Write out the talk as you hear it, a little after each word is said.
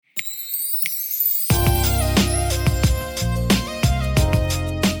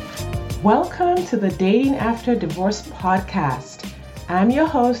Welcome to the Dating After Divorce podcast. I'm your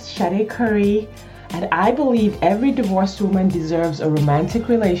host, Shade Curry, and I believe every divorced woman deserves a romantic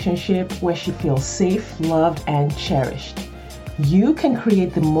relationship where she feels safe, loved, and cherished. You can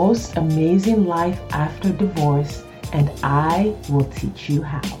create the most amazing life after divorce, and I will teach you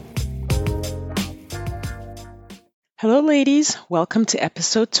how. Hello, ladies. Welcome to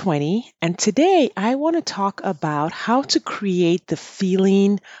episode 20. And today I want to talk about how to create the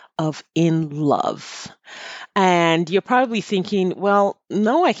feeling of in love. And you're probably thinking, well,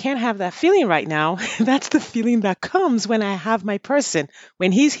 no, I can't have that feeling right now. That's the feeling that comes when I have my person.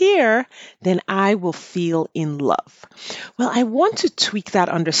 When he's here, then I will feel in love. Well, I want to tweak that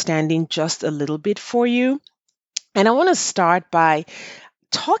understanding just a little bit for you. And I want to start by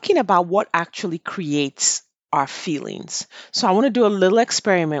talking about what actually creates our feelings. So I want to do a little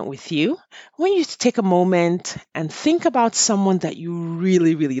experiment with you. I want you to take a moment and think about someone that you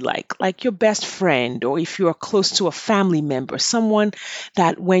really, really like your best friend, or if you are close to a family member, someone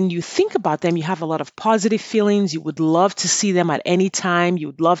that when you think about them, you have a lot of positive feelings. You would love to see them at any time. You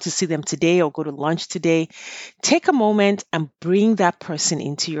would love to see them today or go to lunch today. Take a moment and bring that person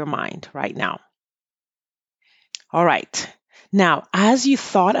into your mind right now. All right. Now, as you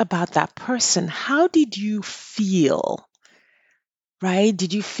thought about that person, how did you feel? Right?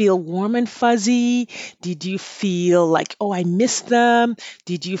 Did you feel warm and fuzzy? Did you feel like, oh, I miss them?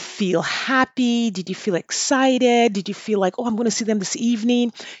 Did you feel happy? Did you feel excited? Did you feel like, oh, I'm going to see them this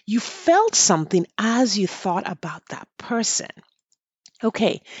evening? You felt something as you thought about that person.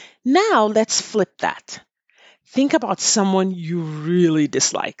 Okay, now let's flip that. Think about someone you really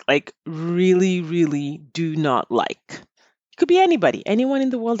dislike, like really, really do not like. It could be anybody, anyone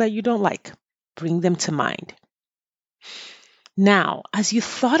in the world that you don't like. Bring them to mind. Now, as you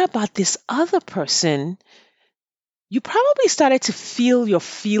thought about this other person, you probably started to feel your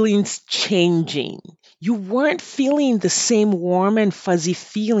feelings changing. You weren't feeling the same warm and fuzzy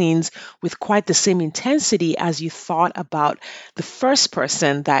feelings with quite the same intensity as you thought about the first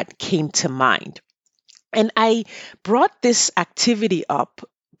person that came to mind. And I brought this activity up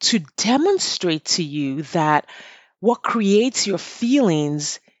to demonstrate to you that what creates your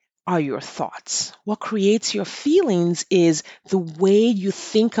feelings are your thoughts. What creates your feelings is the way you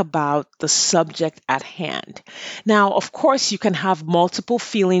think about the subject at hand. Now, of course, you can have multiple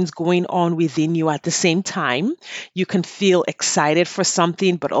feelings going on within you at the same time. You can feel excited for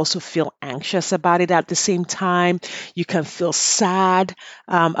something, but also feel anxious about it at the same time. You can feel sad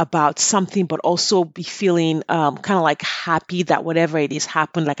about something, but also be feeling kind of like happy that whatever it is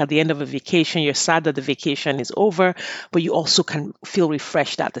happened, like at the end of a vacation, you're sad that the vacation is over, but you also can feel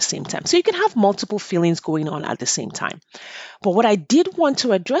refreshed at the same time. So you can have multiple feelings going on at the same time. But what I did want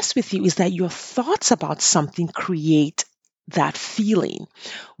to address with you is that your thoughts about something create that feeling.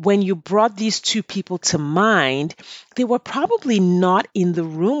 When you brought these two people to mind, they were probably not in the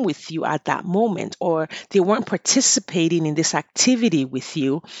room with you at that moment, or they weren't participating in this activity with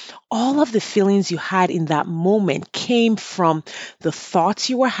you. All of the feelings you had in that moment came from the thoughts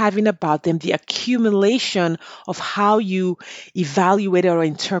you were having about them, the accumulation of how you evaluated or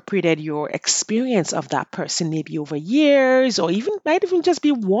interpreted your experience of that person, maybe over years, or even might even just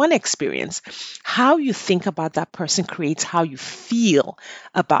be one experience. How you think about that person creates how you feel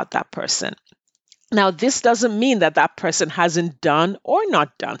about that person. Now, this doesn't mean that that person hasn't done or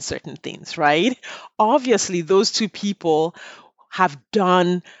not done certain things, right? Obviously, those two people have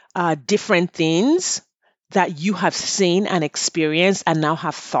done different things that you have seen and experienced and now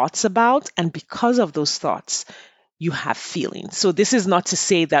have thoughts about. And because of those thoughts, you have feelings. So this is not to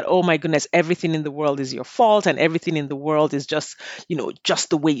say that, oh my goodness, everything in the world is your fault and everything in the world is just, just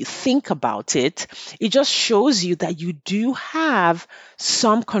the way you think about it. It just shows you that you do have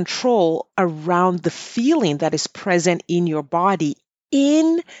some control around the feeling that is present in your body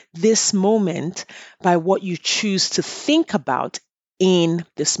in this moment by what you choose to think about in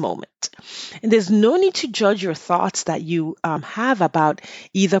this moment. And there's no need to judge your thoughts that you have about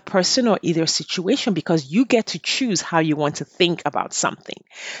either person or either situation, because you get to choose how you want to think about something.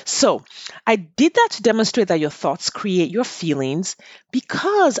 So I did that to demonstrate that your thoughts create your feelings,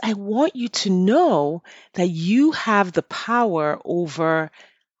 because I want you to know that you have the power over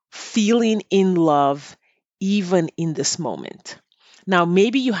feeling in love even in this moment. Now,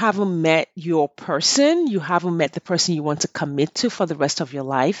 maybe you haven't met your person, you haven't met the person you want to commit to for the rest of your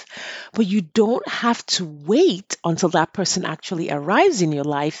life, but you don't have to wait until that person actually arrives in your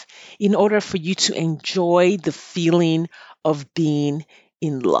life in order for you to enjoy the feeling of being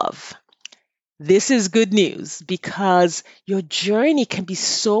in love. This is good news, because your journey can be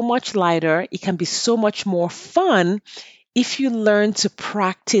so much lighter, it can be so much more fun if you learn to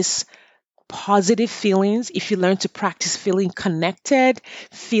practice positive feelings, if you learn to practice feeling connected,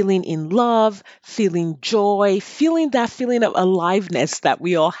 feeling in love, feeling joy, feeling that feeling of aliveness that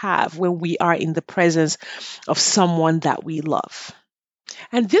we all have when we are in the presence of someone that we love.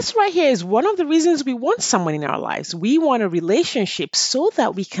 And this right here is one of the reasons we want someone in our lives. We want a relationship so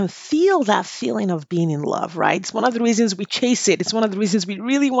that we can feel that feeling of being in love, right? It's one of the reasons we chase it. It's one of the reasons we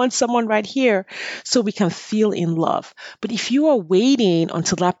really want someone right here so we can feel in love. But if you are waiting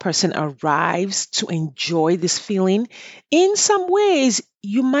until that person arrives to enjoy this feeling, in some ways,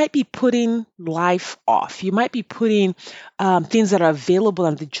 you might be putting life off. You might be putting things that are available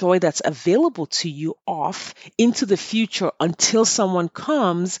and the joy that's available to you off into the future until someone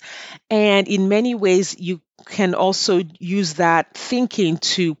comes. And in many ways, you can also use that thinking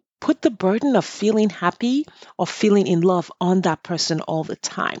to put the burden of feeling happy or feeling in love on that person all the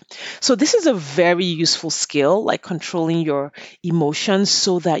time. So this is a very useful skill, like controlling your emotions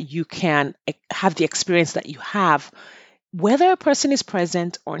so that you can have the experience that you have whether a person is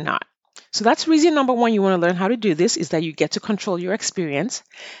present or not. So that's reason number one you want to learn how to do this is that you get to control your experience.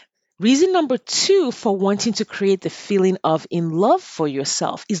 Reason number two for wanting to create the feeling of in love for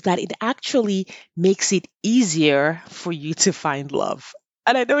yourself is that it actually makes it easier for you to find love.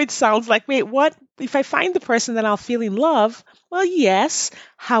 And I know it sounds like, wait, what? If I find the person, then I'll feel in love? Well, yes.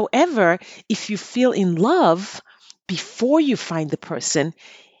 However, if you feel in love before you find the person,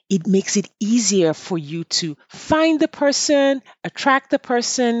 it makes it easier for you to find the person, attract the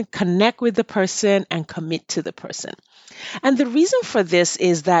person, connect with the person, and commit to the person. And the reason for this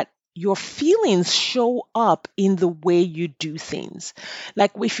is that your feelings show up in the way you do things.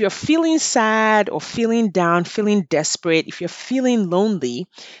 Like if you're feeling sad or feeling down, feeling desperate, if you're feeling lonely,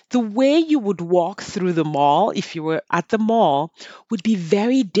 the way you would walk through the mall, if you were at the mall, would be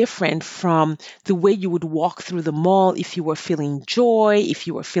very different from the way you would walk through the mall if you were feeling joy, if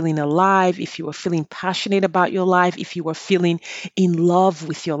you were feeling alive, if you were feeling passionate about your life, if you were feeling in love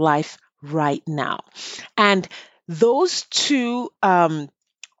with your life right now. And those two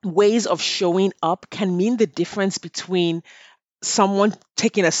ways of showing up can mean the difference between someone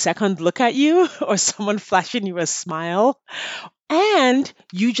taking a second look at you or someone flashing you a smile and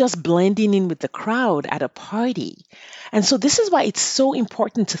you just blending in with the crowd at a party. And so this is why it's so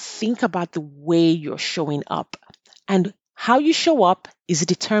important to think about the way you're showing up. And how you show up is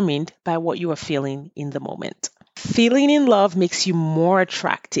determined by what you are feeling in the moment. Feeling in love makes you more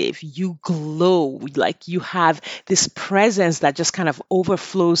attractive. You glow, like you have this presence that just kind of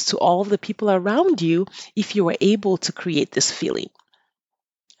overflows to all the people around you if you are able to create this feeling.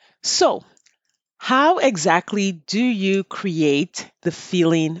 So, how exactly do you create the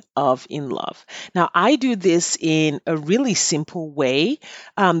feeling of in love? Now, I do this in a really simple way.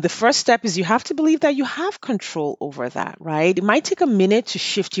 The first step is you have to believe that you have control over that, right? It might take a minute to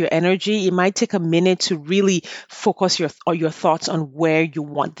shift your energy. It might take a minute to really focus your thoughts on where you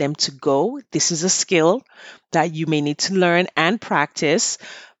want them to go. This is a skill that you may need to learn and practice.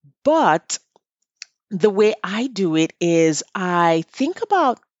 But the way I do it is I think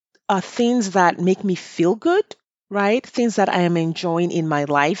about things that make me feel good, right? Things that I am enjoying in my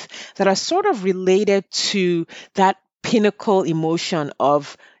life that are sort of related to that pinnacle emotion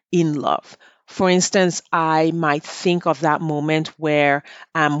of in love. For instance, I might think of that moment where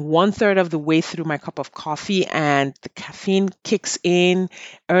I'm one third of the way through my cup of coffee and the caffeine kicks in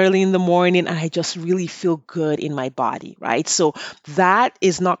early in the morning and I just really feel good in my body, right? So that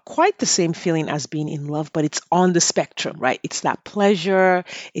is not quite the same feeling as being in love, but it's on the spectrum, right? It's that pleasure,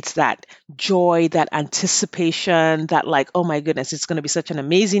 it's that joy, that anticipation, that like, oh my goodness, it's going to be such an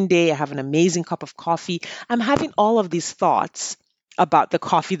amazing day. I have an amazing cup of coffee. I'm having all of these thoughts about the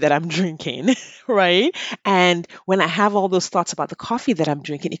coffee that I'm drinking, right? And when I have all those thoughts about the coffee that I'm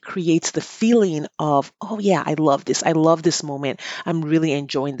drinking, it creates the feeling of, oh yeah, I love this. I love this moment. I'm really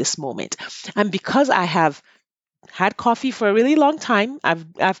enjoying this moment. And because I have had coffee for a really long time,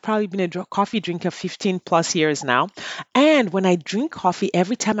 I've probably been a coffee drinker 15 plus years now. And when I drink coffee,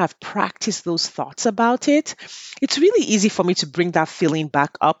 every time I've practiced those thoughts about it, it's really easy for me to bring that feeling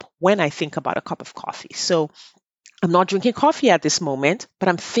back up when I think about a cup of coffee. So I'm not drinking coffee at this moment, but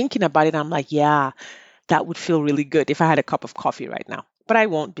I'm thinking about it. I'm like, yeah, that would feel really good if I had a cup of coffee right now. But I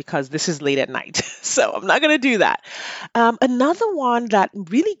won't because this is late at night. So I'm not going to do that. Another one that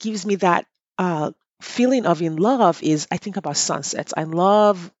really gives me that feeling of in love is I think about sunsets. I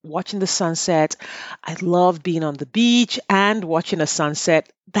love watching the sunset. I love being on the beach and watching a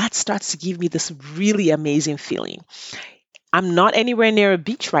sunset. That starts to give me this really amazing feeling. I'm not anywhere near a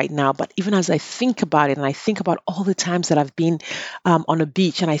beach right now, but even as I think about it and I think about all the times that I've been on a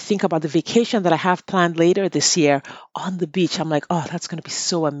beach and I think about the vacation that I have planned later this year on the beach, I'm like, oh, that's going to be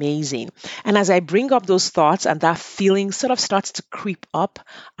so amazing. And as I bring up those thoughts and that feeling sort of starts to creep up,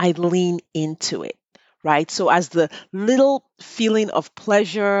 I lean into it. Right. So as the little feeling of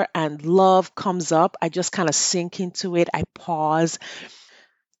pleasure and love comes up, I just kind of sink into it. I pause.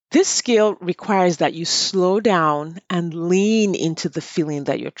 This skill requires that you slow down and lean into the feeling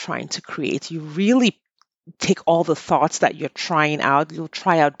that you're trying to create. You really take all the thoughts that you're trying out. You'll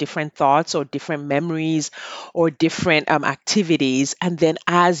try out different thoughts or different memories or different activities. And then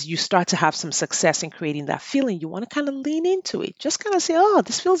as you start to have some success in creating that feeling, you want to kind of lean into it. Just kind of say, oh,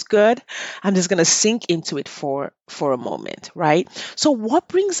 this feels good. I'm just going to sink into it for a moment, right? So what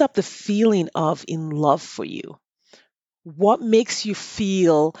brings up the feeling of in love for you? What makes you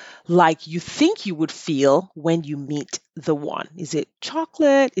feel like you think you would feel when you meet the one? Is it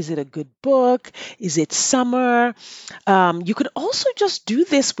chocolate? Is it a good book? Is it summer? You could also just do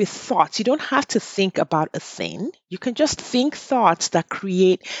this with thoughts. You don't have to think about a thing. You can just think thoughts that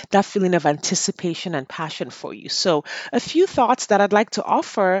create that feeling of anticipation and passion for you. So, a few thoughts that I'd like to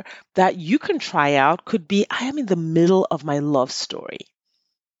offer that you can try out could be I am in the middle of my love story.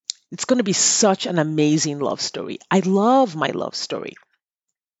 It's going to be such an amazing love story. I love my love story.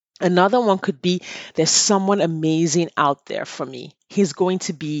 Another one could be there's someone amazing out there for me. He's going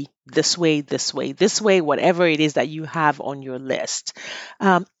to be this way, this way, this way, whatever it is that you have on your list.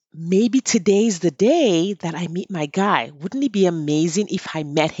 Maybe today's the day that I meet my guy. Wouldn't it be amazing if I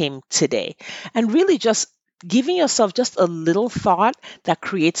met him today? And really just giving yourself just a little thought that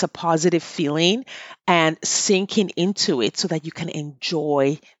creates a positive feeling and sinking into it so that you can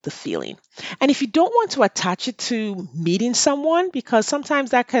enjoy the feeling. And if you don't want to attach it to meeting someone, because sometimes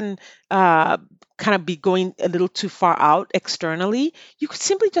that can kind of be going a little too far out externally, you could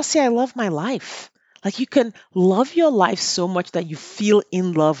simply just say, I love my life. Like you can love your life so much that you feel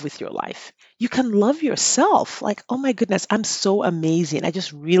in love with your life. You can love yourself. Like, oh my goodness, I'm so amazing. I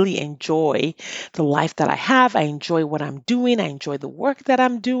just really enjoy the life that I have. I enjoy what I'm doing. I enjoy the work that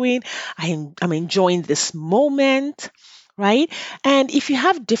I'm doing. I'm enjoying this moment. Right. And if you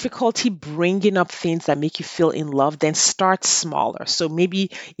have difficulty bringing up things that make you feel in love, then start smaller. So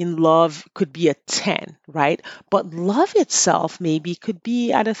maybe in love could be a 10, right? But love itself maybe could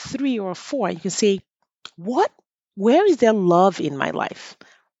be at a 3 or a 4. You can say, what, where is there love in my life?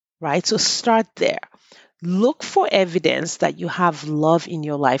 Right? So start there. Look for evidence that you have love in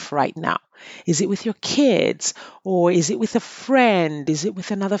your life right now. Is it with your kids or is it with a friend? Is it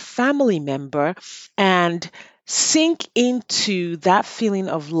with another family member? And sink into that feeling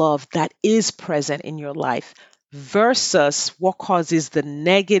of love that is present in your life versus what causes the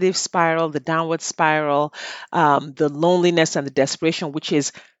negative spiral, the downward spiral, the loneliness and the desperation, which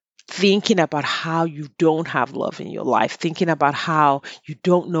is thinking about how you don't have love in your life, thinking about how you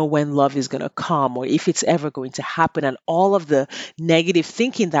don't know when love is going to come or if it's ever going to happen, and all of the negative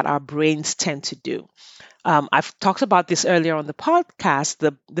thinking that our brains tend to do. I've talked about this earlier on the podcast.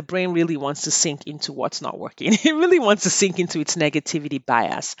 The brain really wants to sink into what's not working. It really wants to sink into its negativity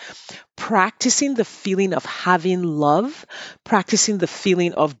bias. Practicing the feeling of having love, practicing the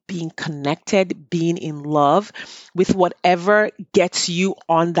feeling of being connected, being in love with whatever gets you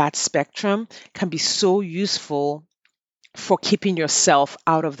on that spectrum can be so useful for keeping yourself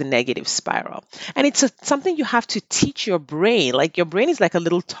out of the negative spiral. And it's something you have to teach your brain. Like your brain is like a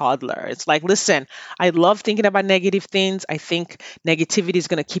little toddler. It's like, listen, I love thinking about negative things. I think negativity is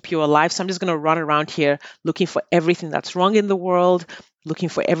going to keep you alive. So I'm just going to run around here looking for everything that's wrong in the world, looking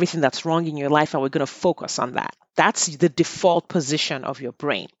for everything that's wrong in your life. And we're going to focus on that. That's the default position of your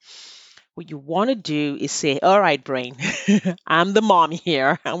brain. What you want to do is say, all right, brain, I'm the mom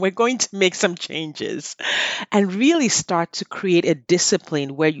here, and we're going to make some changes and really start to create a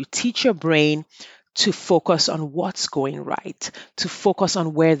discipline where you teach your brain to focus on what's going right, to focus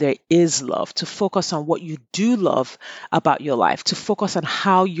on where there is love, to focus on what you do love about your life, to focus on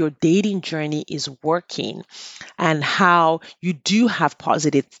how your dating journey is working and how you do have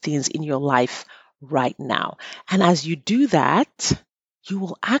positive things in your life right now. And as you do that, you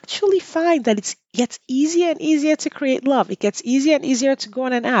will actually find that it gets easier and easier to create love. It gets easier and easier to go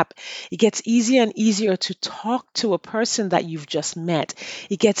on an app. It gets easier and easier to talk to a person that you've just met.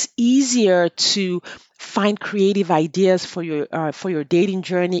 It gets easier to find creative ideas for your dating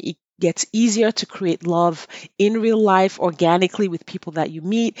journey. It gets easier to create love in real life organically with people that you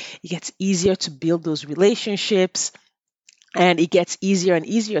meet. It gets easier to build those relationships, and it gets easier and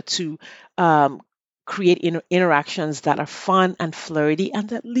easier to create interactions that are fun and flirty and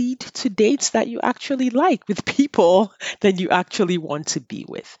that lead to dates that you actually like with people that you actually want to be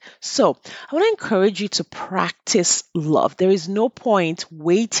with. So I want to encourage you to practice love. There is no point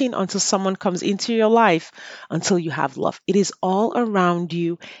waiting until someone comes into your life until you have love. It is all around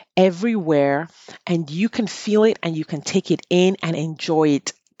you, everywhere, and you can feel it and you can take it in and enjoy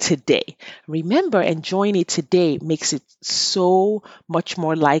it today. Remember, enjoying it today makes it so much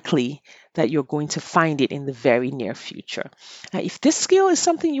more likely that you're going to find it in the very near future. Now, if this skill is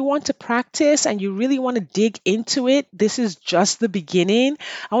something you want to practice and you really want to dig into it, this is just the beginning.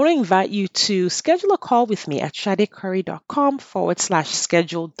 I want to invite you to schedule a call with me at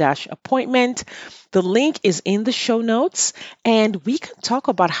shadecurry.com/schedule-appointment. The link is in the show notes, and we can talk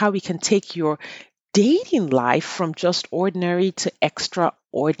about how we can take your dating life from just ordinary to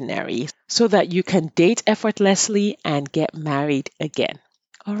extraordinary so that you can date effortlessly and get married again.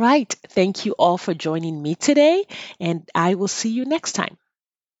 All right. Thank you all for joining me today, and I will see you next time.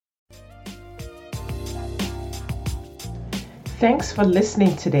 Thanks for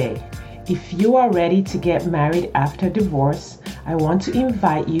listening today. If you are ready to get married after divorce, I want to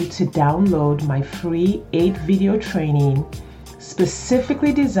invite you to download my free 8-video training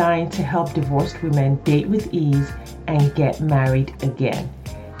specifically designed to help divorced women date with ease and get married again.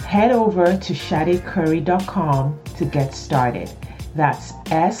 Head over to shadecurry.com to get started. That's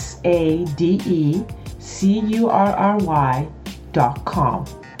SADECURRY.com.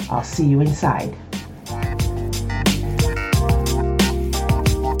 I'll see you inside.